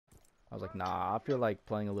I was like, nah, I feel like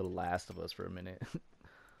playing a little Last of Us for a minute. It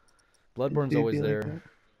Bloodborne's do always be like there, that.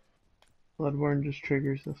 Bloodborne just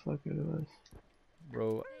triggers the fuck out of us.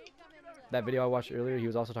 bro. That video I watched earlier, he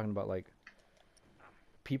was also talking about like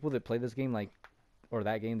people that play this game, like or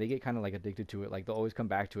that game, they get kind of like addicted to it. Like they'll always come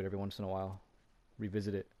back to it every once in a while,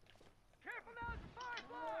 revisit it.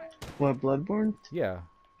 What, Bloodborne? Yeah,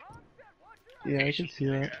 Yeah, I can Occasionally, see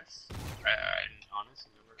I that. guess. I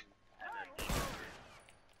honestly never had a game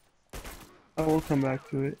where I will come back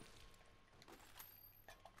to it.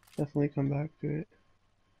 Definitely come back to it.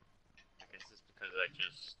 I guess it's because I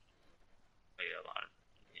just play a lot of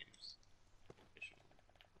games.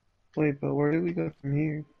 Wait, but where do we go from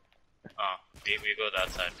here? Oh, we go that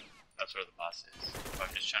side. That's where the boss is. But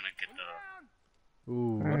I'm just trying to get the.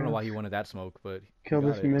 ooh, I don't know Alright, why let's he wanted that smoke, but he kill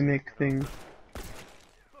got this it. mimic thing.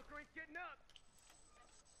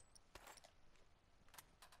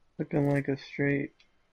 Looking like a straight